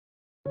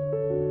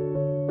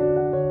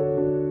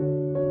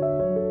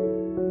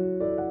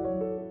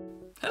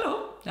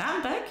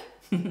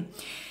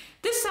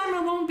This time I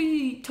won't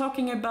be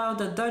talking about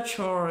a Dutch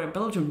or a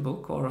Belgian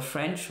book or a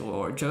French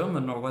or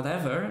German or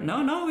whatever.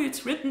 No,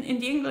 it's written in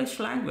the English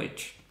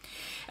language.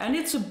 And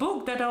it's a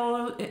book that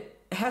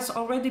has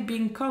already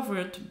been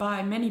covered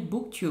by many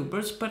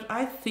booktubers, but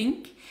I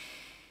think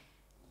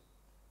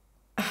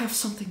I have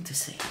something to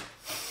say.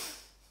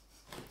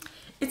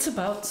 It's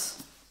about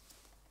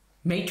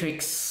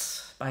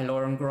Matrix by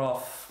Lauren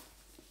Groff.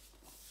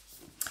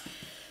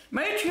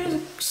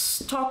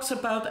 Matrix talks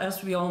about,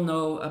 as we all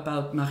know,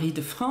 about Marie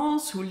de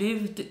France, who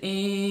lived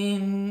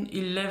in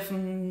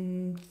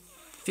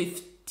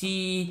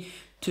 1150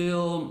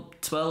 till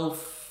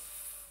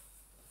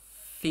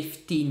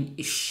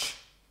 1215-ish.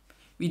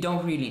 We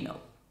don't really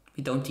know.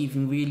 We don't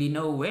even really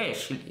know where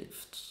she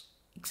lived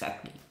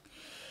exactly.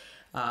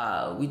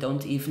 We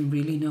don't even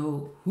really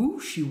know who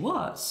she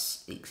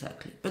was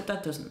exactly, but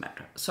that doesn't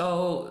matter.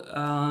 So,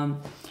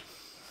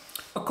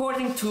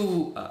 according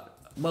to,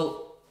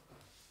 well,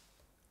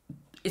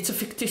 it's a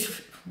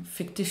fictitious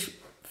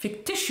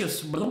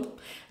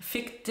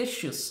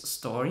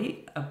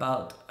story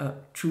about a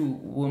true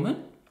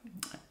woman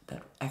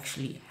that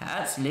actually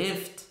has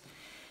lived,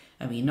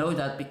 and we know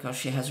that because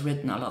she has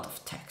written a lot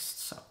of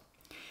text. So.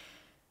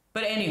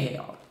 But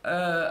anyhow,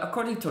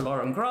 according to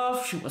Lauren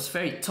Groff, she was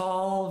very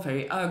tall,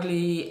 very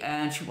ugly,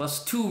 and she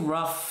was too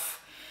rough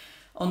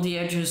on the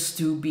edges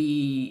to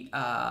be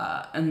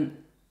an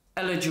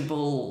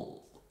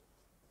eligible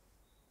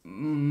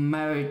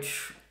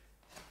marriage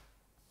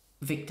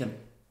victim.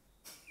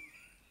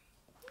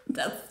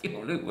 That's the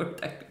only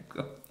word I can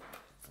go.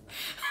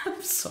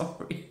 I'm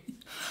sorry.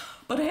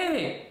 But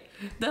hey,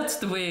 that's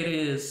the way it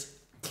is.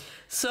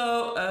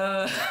 So,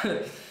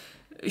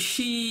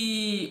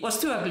 she was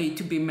too ugly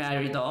to be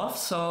married off,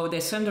 so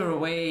they sent her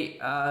away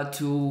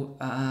to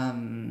a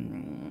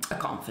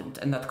convent,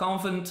 and that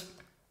convent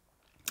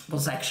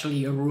was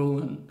actually a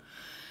ruin.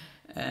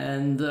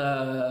 And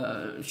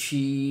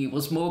she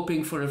was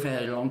moping for a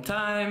very long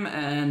time,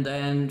 and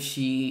then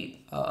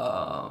she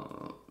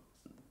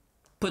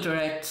put her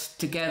act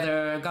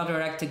together, got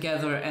her act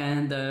together,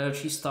 and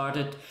she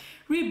started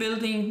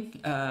rebuilding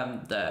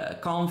the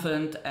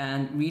convent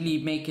and really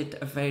make it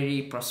a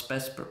very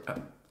prosperous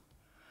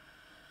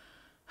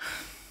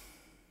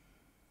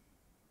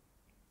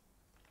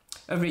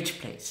a rich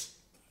place.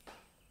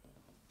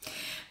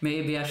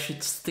 Maybe I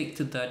should stick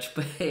to Dutch,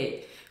 but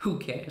hey, who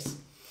cares?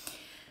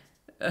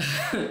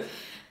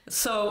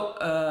 So,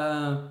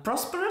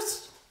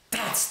 prosperous?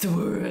 That's the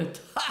word.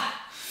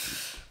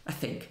 I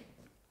think.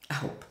 I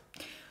hope.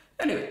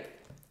 Anyway,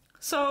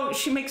 so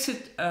she makes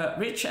it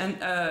rich, and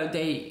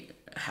they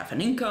have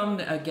an income.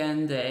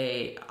 Again,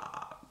 they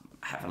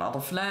have a lot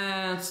of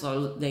land,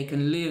 so they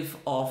can live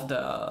off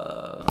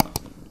the...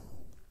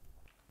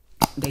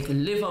 They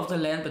can live off the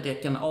land, but they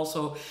can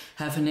also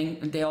have an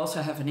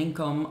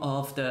income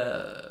of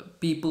the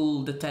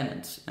people, the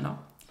tenants, you know.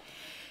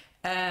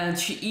 And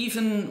she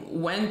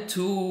even went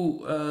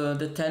to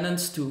the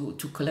tenants to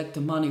collect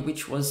the money,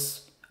 which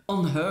was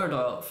unheard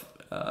of.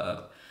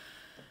 That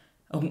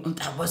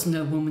wasn't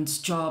a woman's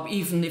job,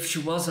 even if she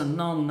was a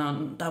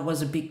nun. That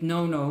was a big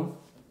no-no.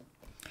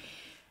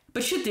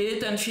 But she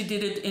did, and she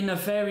did it in a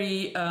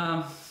very,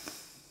 let's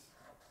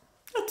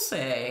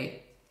say,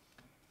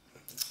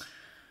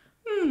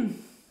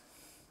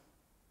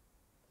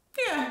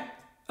 yeah,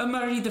 a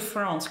Marie de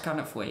France kind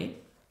of way.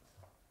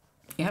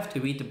 You have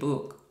to read the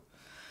book.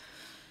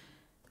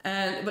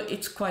 But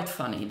it's quite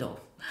funny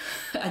though.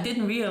 I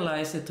didn't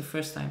realize it the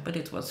first time, but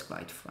it was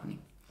quite funny.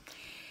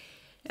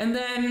 And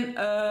then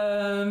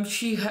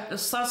she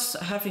starts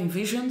having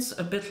visions,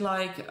 a bit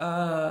like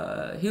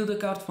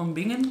Hildegard von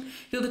Bingen.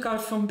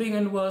 Hildegard von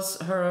Bingen was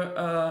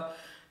her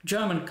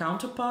German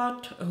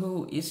counterpart,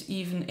 who is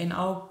even in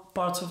our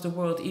parts of the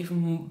world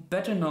even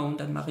better known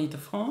than Marie de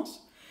France.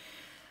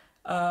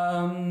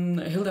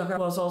 Hildegard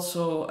was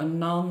also a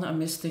nun, a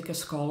mystic, a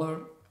scholar,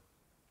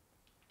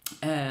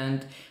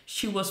 and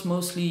she was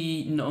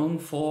mostly known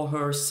for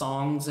her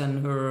songs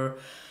and her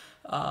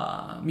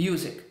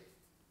music.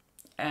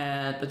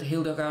 But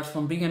Hildegard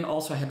von Bingen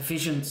also had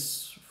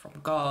visions from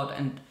God,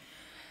 and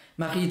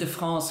Marie de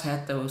France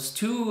had those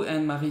too,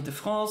 and Marie de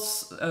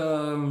France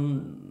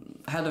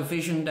had a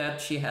vision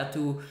that she had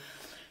to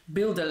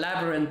build a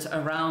labyrinth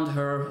around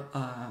her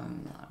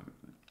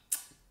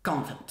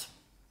convent.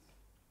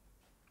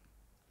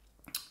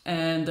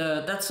 And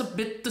that's a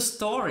bit the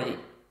story.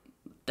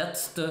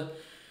 That's the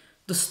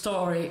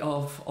story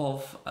of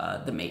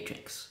The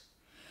Matrix.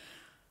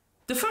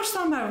 The first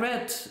time I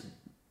read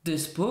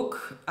this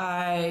book,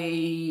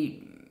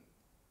 I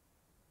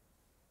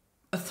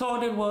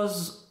thought it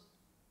was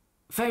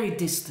very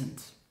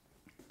distant.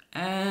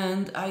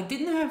 And I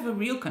didn't have a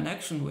real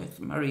connection with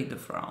Marie de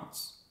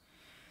France.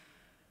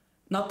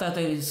 Not that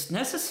it is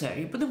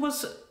necessary, but there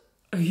was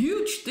a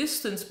huge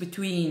distance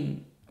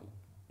between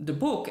the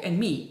book and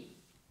me.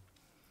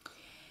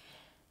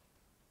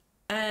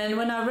 And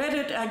when I read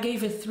it, I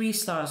gave it 3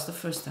 stars the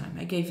first time.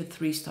 I gave it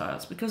 3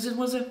 stars because it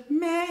was a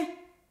meh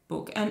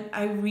book. And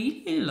I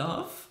really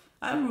love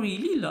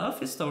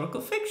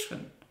historical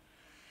fiction.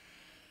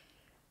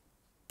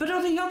 But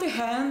on the other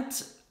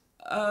hand,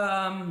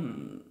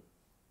 I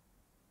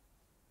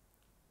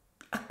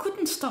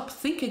couldn't stop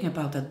thinking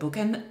about that book.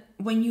 And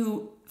when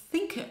you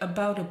think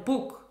about a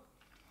book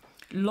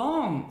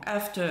long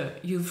after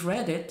you've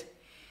read it,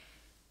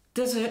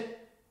 there's a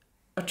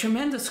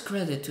tremendous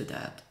credit to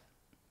that.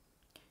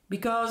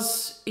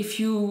 Because if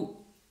you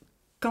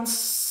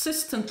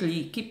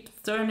consistently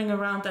keep turning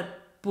around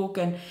that book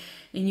and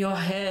in your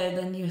head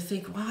and you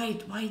think, why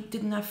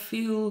didn't I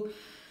feel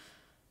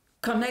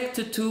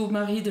connected to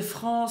Marie de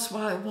France?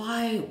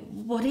 Why,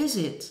 what is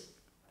it?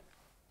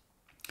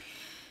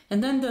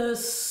 And then the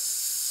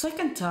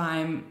second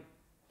time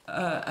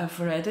I've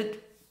read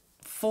it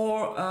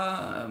for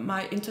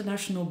my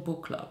international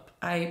book club.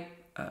 I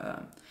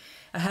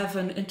have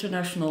an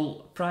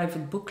international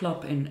private book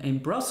club in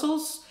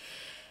Brussels,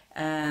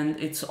 and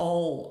it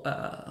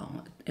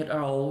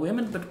are all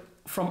women, but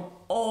from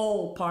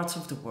all parts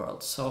of the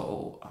world.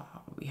 So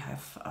we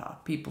have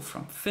people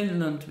from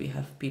Finland, we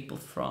have people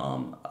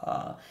from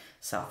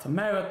South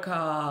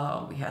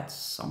America, we had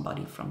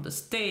somebody from the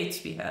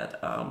States, we had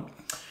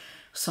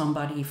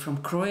somebody from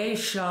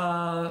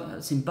Croatia,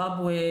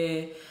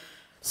 Zimbabwe.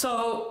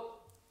 So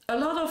a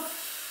lot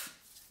of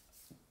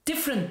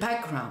different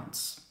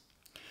backgrounds.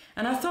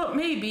 And I thought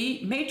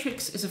maybe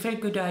Matrix is a very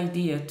good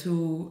idea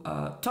to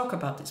talk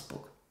about this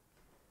book.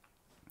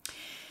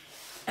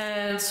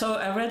 And so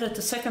I read it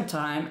the second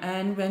time,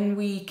 and when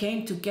we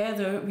came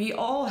together, we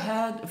all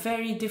had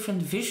very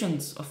different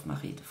visions of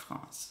Marie de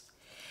France.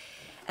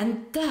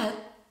 And that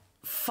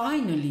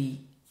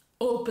finally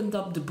opened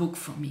up the book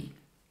for me.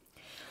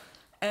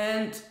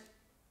 And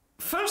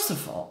first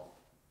of all,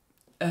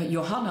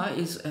 Johanna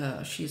is,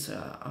 she's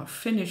a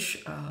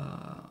Finnish,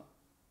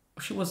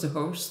 she was the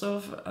host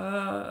of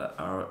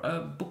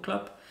our book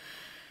club.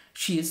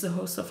 She is the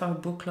host of our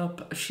book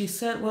club. She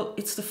said, well,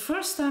 it's the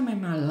first time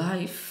in my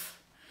life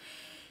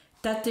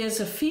that there's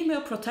a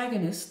female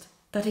protagonist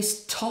that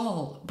is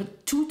tall,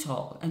 but too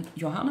tall. And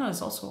Johanna is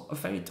also a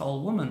very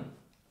tall woman.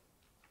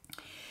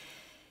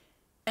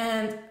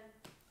 And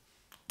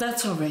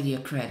that's already a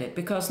credit,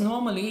 because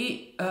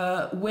normally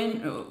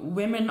when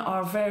women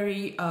are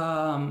very,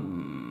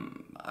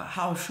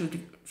 how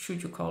should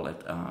you call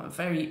it,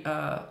 very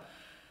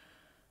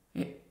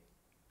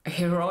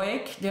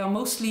heroic. They are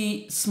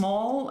mostly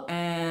small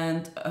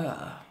and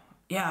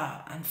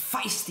and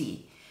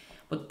feisty,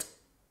 but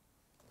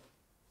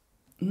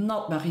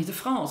not Marie de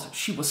France.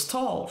 She was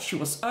tall, she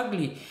was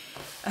ugly.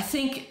 I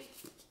think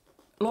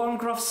Lauren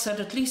Groff said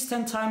at least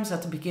 10 times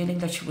at the beginning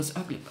that she was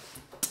ugly,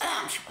 but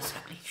damn, she was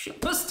ugly. She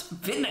must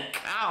have been a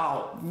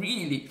cow,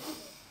 really.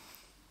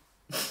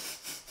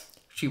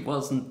 She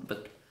wasn't,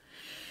 but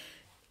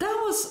that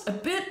was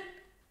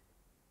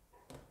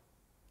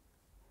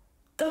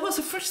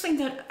the first thing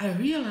that I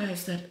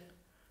realized, that,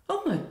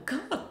 oh my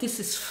God,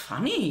 this is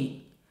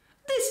funny.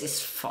 This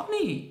is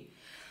funny.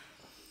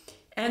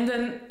 And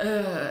then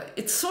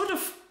it's sort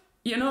of,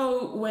 you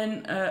know,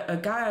 when a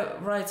guy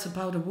writes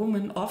about a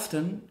woman,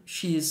 often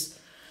she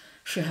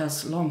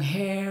has long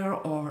hair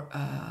or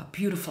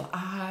beautiful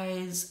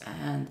eyes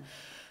and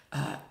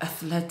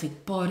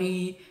athletic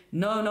body.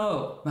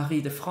 No,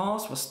 Marie de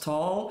France was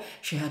tall.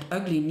 She had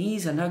ugly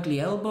knees and ugly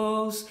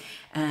elbows,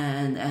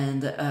 and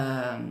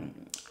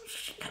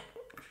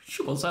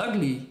she was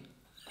ugly.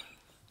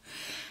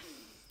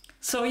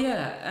 So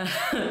yeah,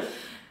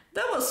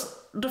 that was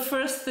the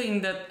first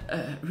thing that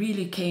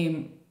really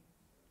came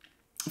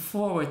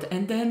forward.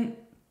 And then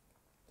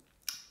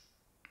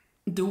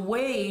the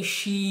way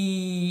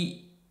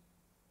she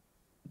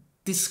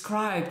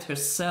described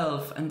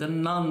herself and the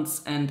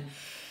nuns and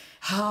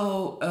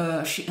how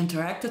she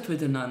interacted with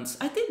the nuns.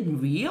 I didn't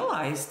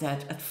realize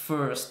that at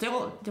first. They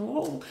were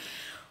all,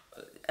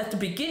 at the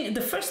beginning,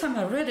 the first time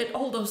I read it,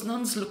 all those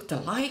nuns looked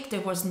alike.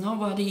 There was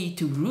nobody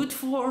to root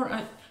for,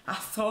 I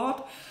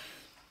thought.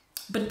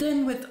 But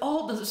then with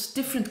all those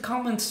different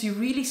comments, you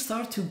really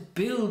start to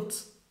build.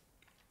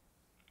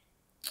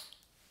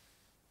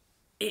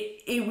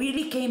 It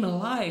really came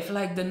alive,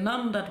 like the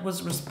nun that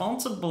was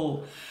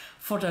responsible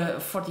for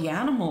the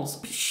animals.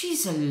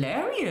 She's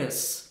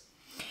hilarious.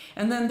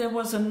 And then there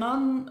was a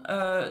nun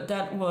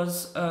that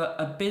was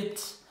a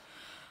bit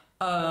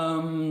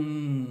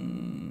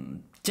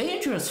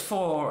dangerous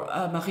for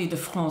Marie de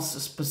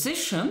France's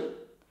position.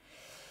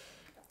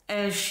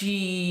 And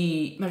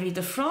Marie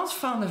de France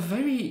found a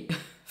very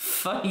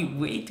funny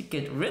way to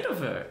get rid of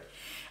her.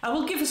 I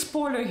will give a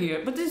spoiler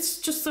here, but it's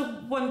just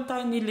one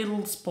tiny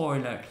little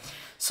spoiler.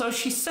 So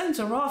she sends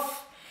her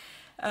off.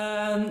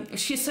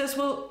 She says,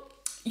 well,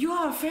 you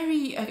are a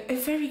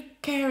very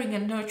caring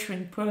and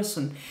nurturing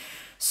person.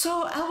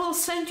 So I will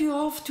send you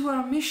off to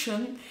our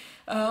mission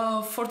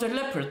for the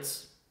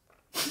leopards.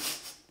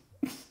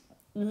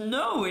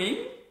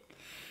 Knowing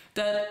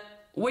that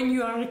when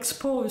you are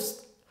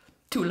exposed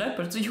to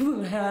leopards, you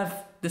will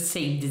have the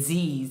same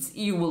disease.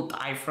 You will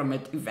die from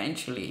it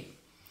eventually.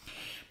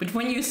 But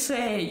when you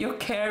say you're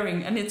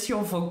caring and it's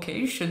your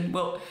vocation,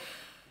 well,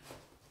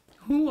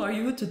 who are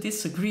you to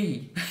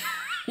disagree?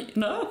 You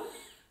know?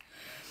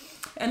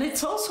 And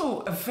it's also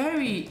a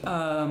very,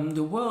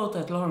 the world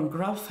that Lauren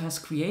Groff has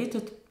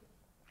created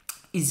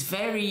is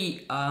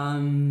very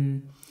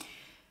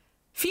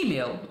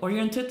female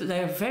oriented.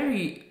 There are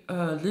very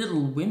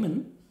little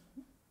women,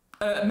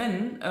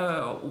 men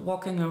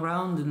walking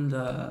around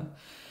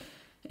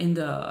in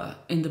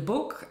the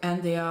book,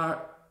 and they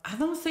are. I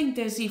don't think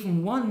there's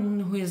even one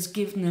who is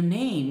given a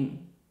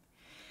name.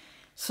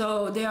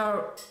 So they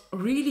are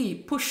really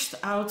pushed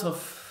out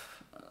of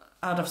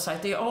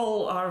sight. They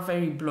all are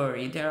very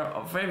blurry. They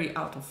are very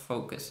out of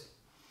focus.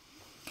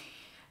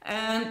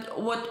 And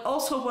what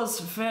also was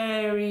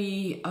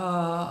very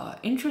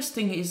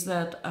interesting is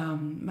that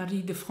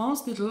Marie de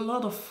France did a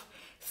lot of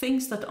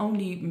things that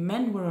only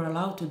men were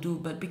allowed to do,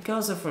 but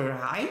because of her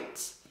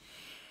height,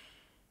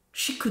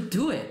 she could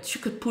do it. She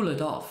could pull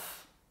it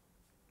off.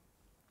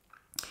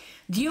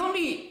 The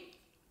only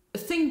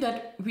thing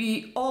that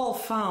we all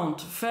found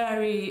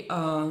very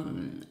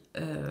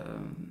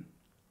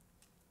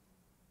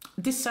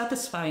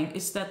dissatisfying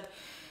is that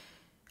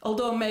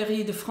although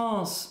Marie de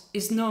France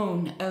is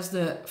known as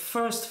the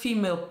first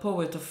female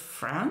poet of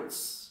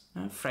France,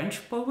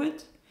 French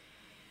poet,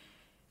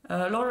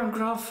 Lauren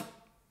Groff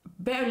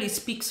barely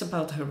speaks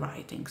about her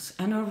writings,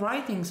 and her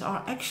writings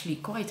are actually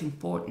quite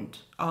important.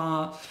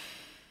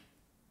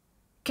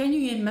 Can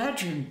you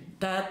imagine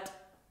that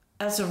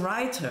as a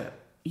writer,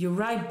 you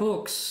write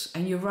books,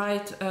 and you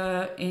write,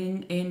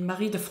 in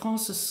Marie de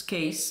France's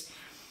case,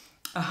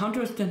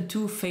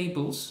 102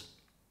 fables,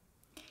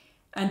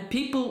 and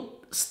people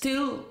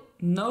still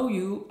know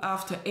you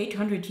after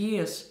 800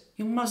 years?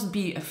 You must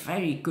be a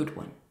very good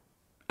one.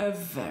 A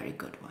very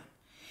good one.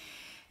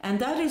 And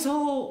that is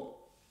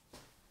all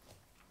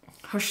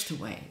hushed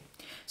away.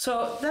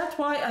 So that's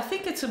why I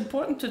think it's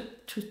important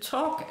to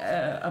talk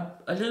a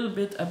little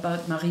bit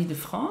about Marie de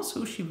France,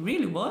 who she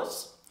really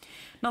was.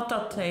 Not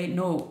that they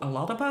know a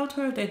lot about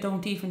her, they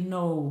don't even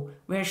know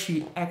where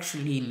she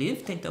actually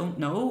lived. They don't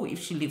know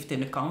if she lived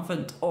in a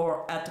convent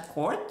or at the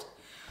court.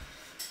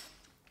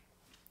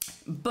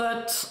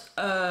 But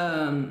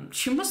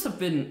she must have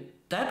been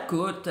that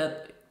good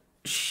that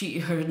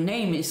her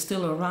name is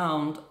still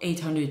around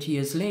 800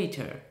 years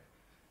later,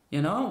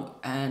 you know,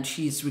 and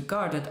she's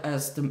regarded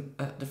as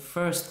the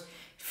first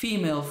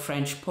female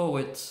French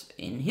poet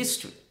in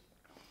history,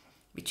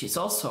 which is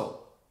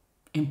also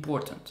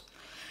important.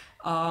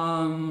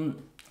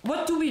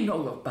 What do we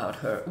know about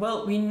her?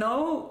 Well, we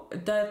know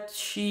that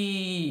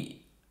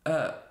she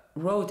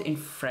wrote in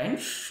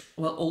French,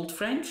 well, Old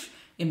French,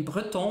 in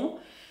Breton,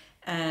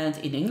 and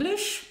in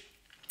English.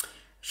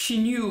 She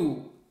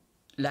knew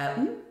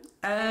Latin,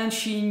 and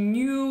she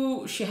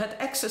had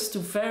access to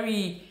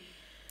very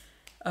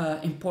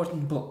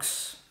important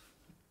books.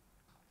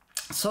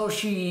 So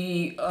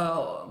she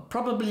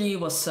probably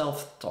was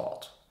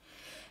self-taught.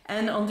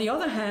 And on the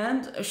other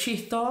hand, she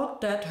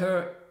thought that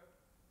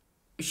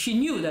she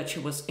knew that she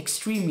was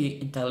extremely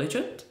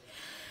intelligent,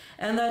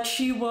 and that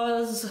she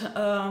was,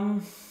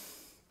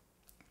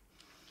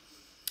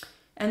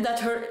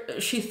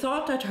 she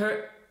thought that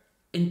her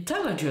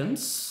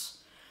intelligence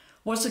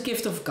was a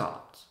gift of God,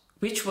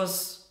 which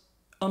was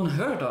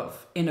unheard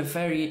of in a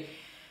very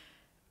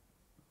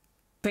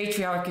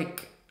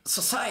patriarchic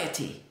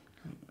society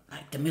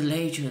like the Middle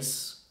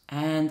Ages.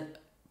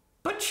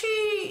 But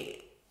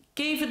she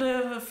gave it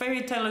a very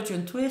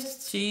intelligent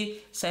twist.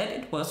 She said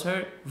it was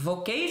her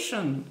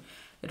vocation.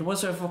 It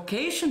was her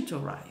vocation to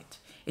write.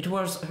 It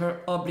was her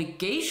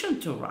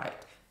obligation to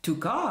write to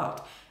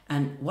God.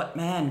 And what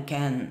man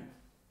can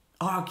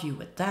argue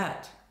with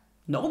that?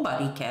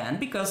 Nobody can,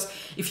 because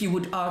if you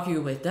would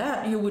argue with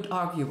that, you would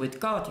argue with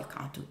God. You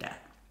can't do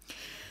that.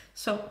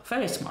 So,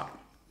 very smart.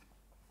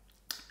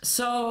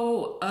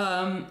 So,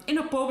 in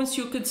her poems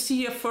you could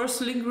see a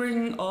first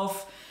lingering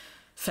of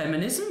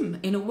feminism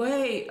in a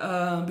way,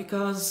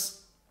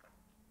 because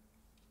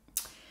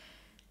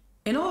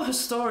in all her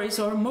stories,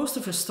 or most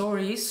of her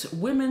stories,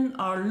 women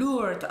are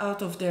lured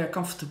out of their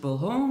comfortable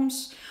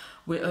homes,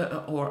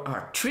 or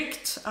are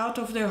tricked out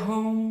of their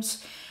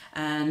homes,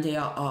 and they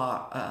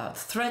are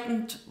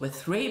threatened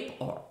with rape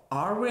or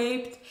are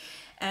raped,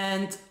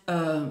 and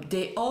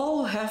they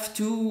all have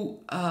to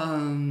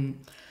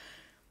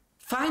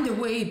find a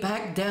way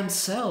back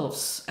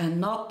themselves,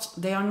 and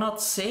they are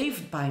not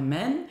saved by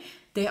men,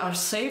 they are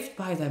saved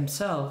by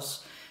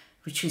themselves,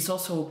 which is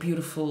also a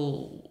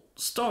beautiful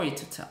story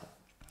to tell.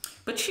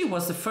 But she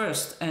was the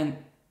first, and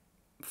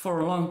for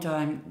a long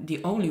time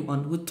the only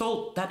one who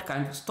told that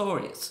kind of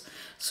stories.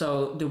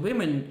 So the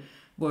women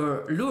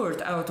were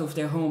lured out of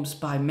their homes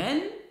by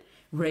men,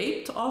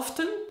 raped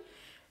often,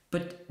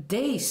 but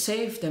they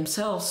saved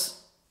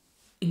themselves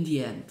in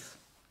the end.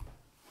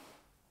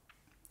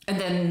 And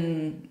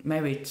then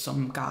married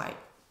some guy,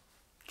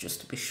 just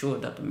to be sure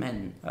that the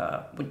men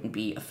wouldn't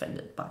be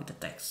offended by the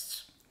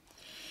texts.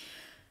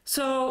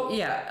 So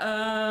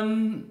yeah,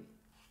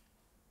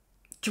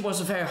 she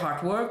was a very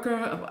hard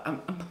worker.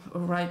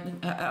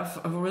 I've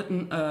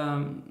written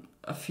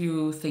a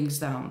few things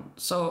down.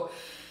 So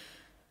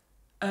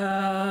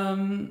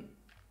the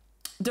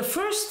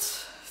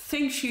first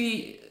thing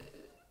she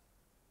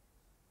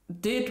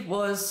did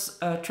was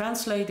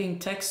translating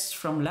texts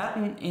from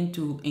Latin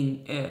into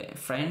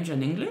French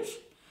and English.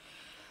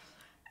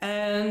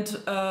 And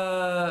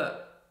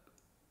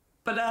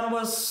but that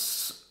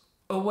was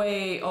a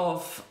way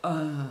of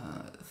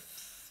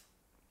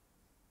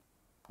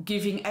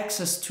giving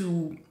access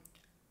to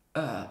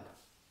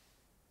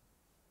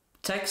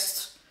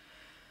texts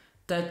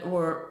that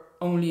were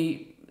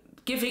only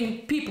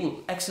giving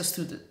people access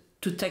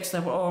to texts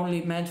that were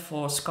only meant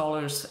for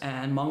scholars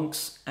and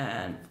monks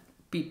and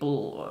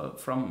people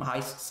from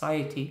high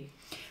society.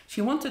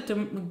 She wanted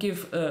to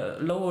give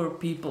lower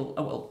people,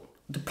 well,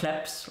 the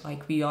plebs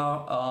like we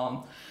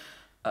are,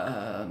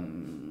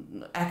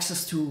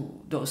 access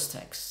to those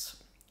texts.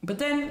 But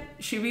then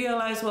she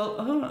realized, well,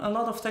 a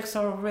lot of texts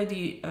are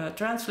already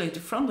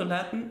translated from the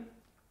Latin.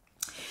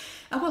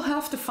 I will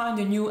have to find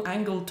a new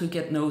angle to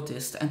get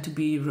noticed and to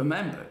be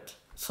remembered.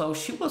 So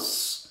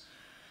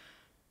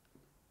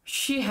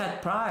she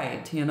had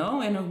pride, you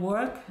know, in her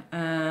work,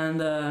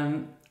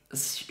 and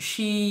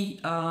she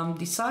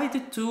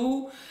decided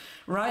to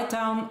write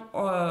down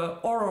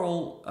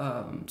oral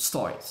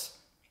stories,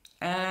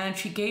 and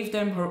she gave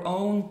them her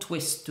own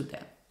twist to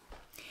them.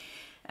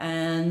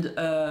 And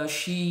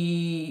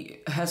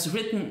she has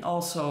written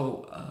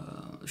also,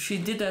 she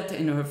did that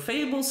in her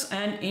fables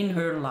and in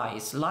her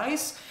lies.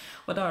 Lies,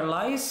 what are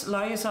lies?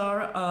 Lies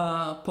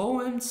are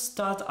poems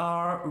that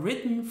are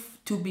written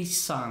to be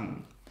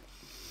sung.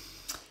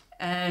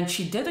 And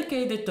she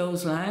dedicated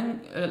those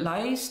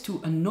lies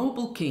to a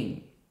noble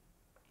king.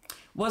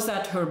 Was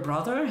that her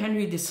brother,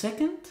 Henry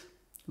II?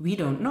 We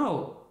don't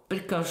know,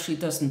 because she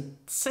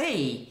doesn't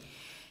say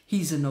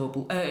he's a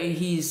noble.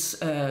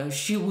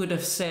 She would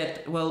have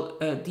said, well,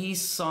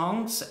 these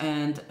songs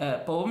and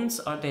poems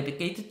are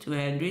dedicated to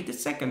Henry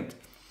II.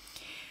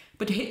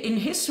 But in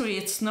history,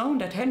 it's known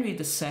that Henry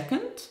II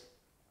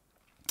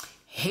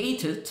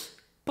hated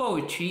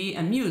poetry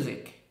and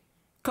music,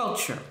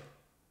 culture.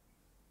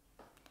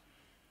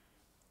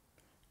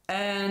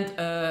 And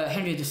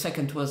Henry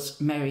II was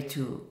married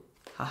to,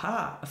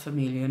 a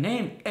familiar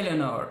name,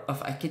 Eleanor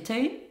of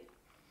Aquitaine.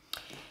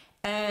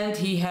 And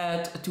he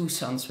had 2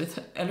 sons with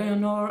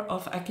Eleanor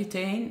of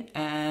Aquitaine.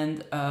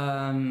 And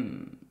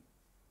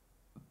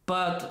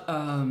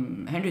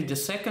Henry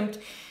II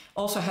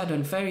also had a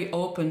very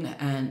open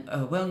and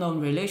well-known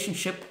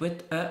relationship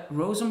with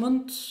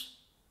Rosamund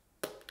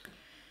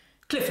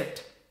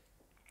Clifford.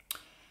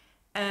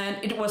 And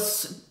it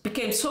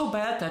became so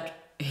bad that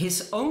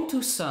his own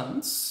 2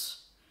 sons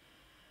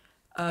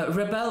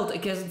rebelled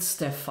against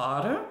their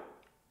father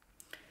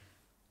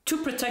to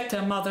protect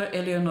their mother,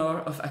 Eleanor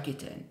of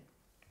Aquitaine.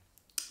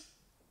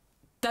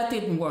 That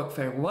didn't work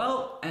very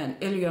well, and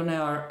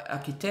Eleanor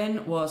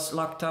Aquitaine was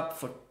locked up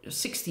for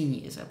 16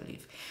 years, I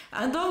believe.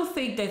 I don't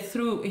think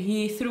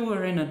he threw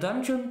her in a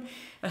dungeon.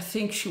 I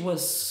think she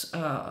was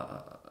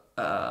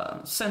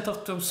sent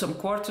off to some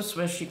quarters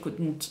where she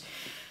couldn't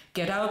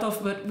get out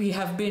of, but we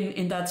have been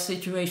in that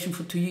situation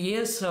for 2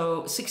 years,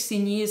 so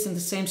 16 years in the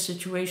same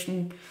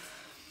situation,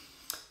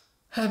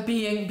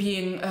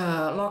 being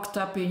locked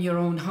up in your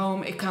own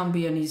home, it can't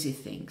be an easy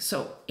thing.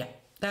 So yeah,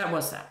 that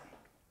was that.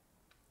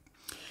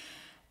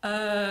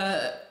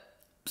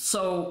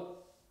 So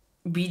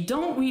we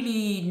don't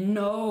really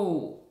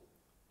know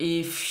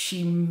if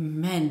she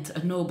meant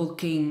a noble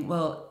king.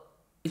 Well,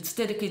 it's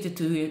dedicated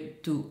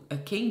to a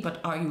king, but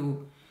are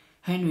you,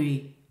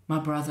 Henry, my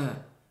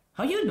brother,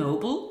 are you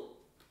noble?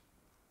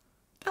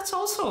 That's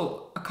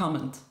also a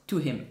comment to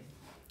him,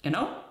 you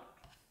know?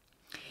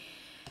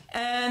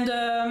 And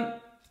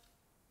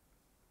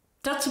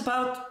that's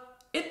about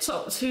it.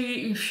 So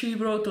she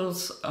wrote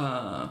those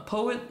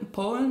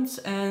poems,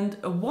 and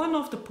one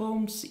of the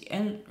poems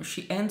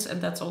she ends,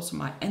 and that's also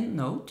my end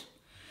note,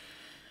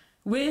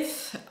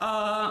 with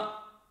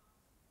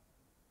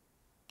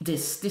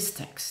this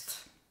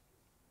text.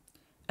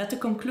 At the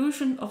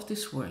conclusion of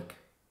this work,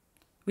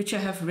 which I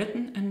have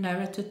written and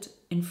narrated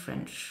in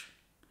French,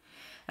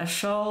 I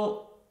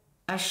shall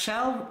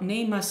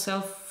name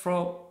myself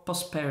for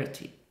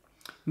posterity.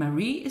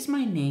 Marie is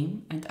my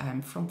name, and I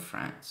am from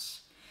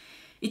France.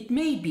 It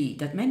may be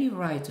that many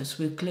writers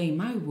will claim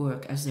my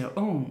work as their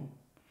own,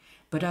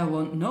 but I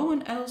want no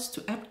one else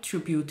to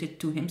attribute it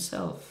to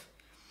himself.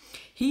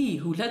 He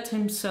who let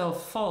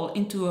himself fall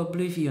into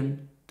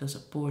oblivion does a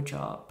poor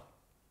job.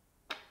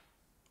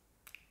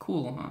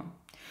 Cool, huh?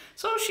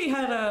 So she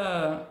had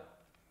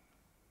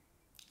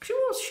she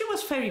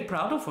was very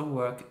proud of her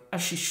work,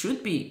 as she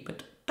should be,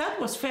 but that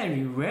was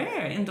very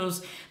rare in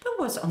those, that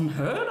was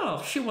unheard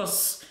of. She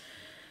was,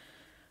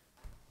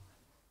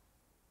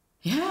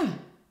 yeah,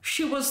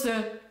 she was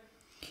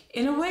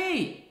in a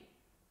way,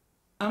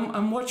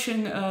 I'm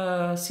watching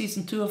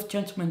season 2 of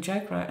Gentleman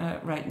Jack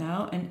right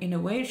now, and in a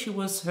way she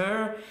was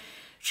the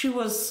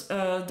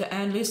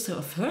Anne Lister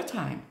of her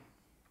time,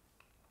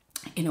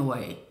 in a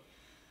way,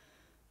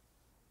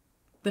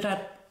 but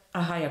at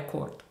a higher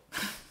court.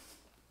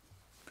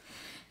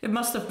 It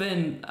must have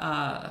been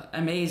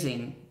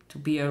amazing to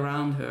be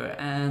around her,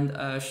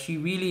 and she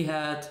really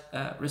had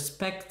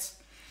respect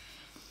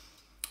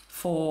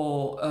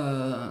for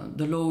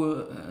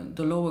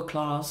the lower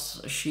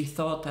class. She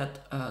thought that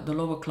the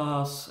lower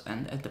class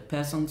and the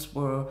peasants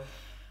were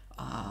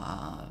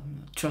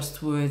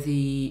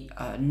trustworthy,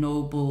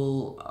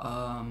 noble,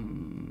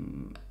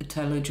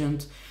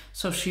 intelligent.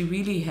 So she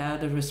really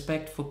had a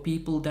respect for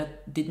people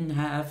that didn't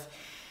have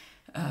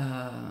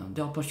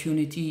the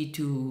opportunity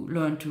to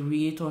learn to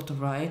read or to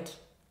write.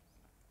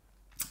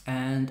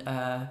 And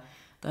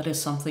that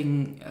is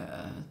something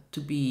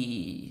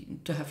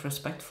to have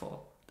respect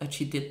for, that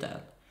she did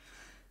that.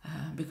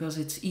 Because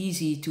it's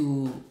easy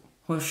to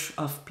hush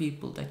off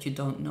people that you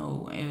don't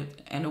know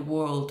and a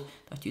world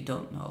that you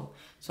don't know.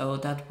 So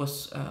that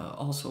was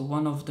also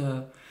one of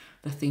the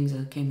things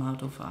that came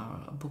out of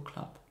our book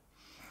club.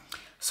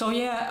 So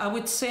yeah, I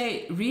would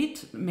say read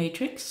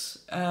Matrix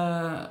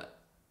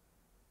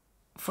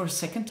for a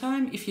second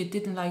time. If you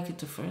didn't like it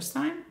the first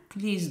time,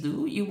 please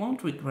do. You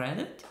won't regret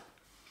it.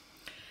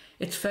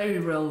 It's very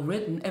well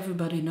written,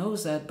 everybody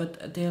knows that,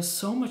 but there's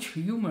so much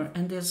humor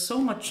and there's so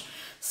much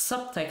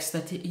subtext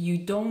that you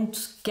don't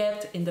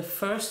get in the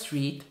first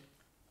read.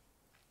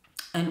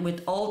 And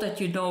with all that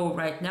you know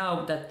right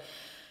now that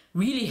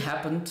really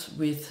happened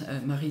with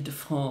Marie de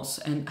France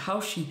and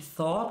how she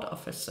thought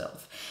of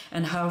herself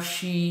and how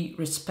she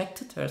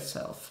respected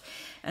herself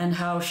and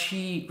how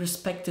she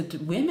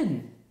respected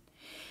women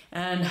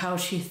and how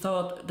she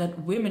thought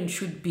that women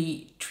should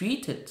be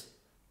treated.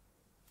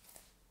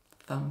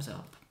 Thumbs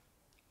up.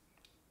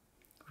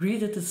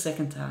 Read it the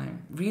second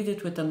time. Read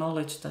it with the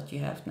knowledge that you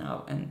have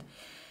now, and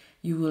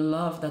you will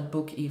love that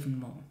book even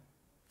more.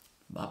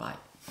 Bye-bye.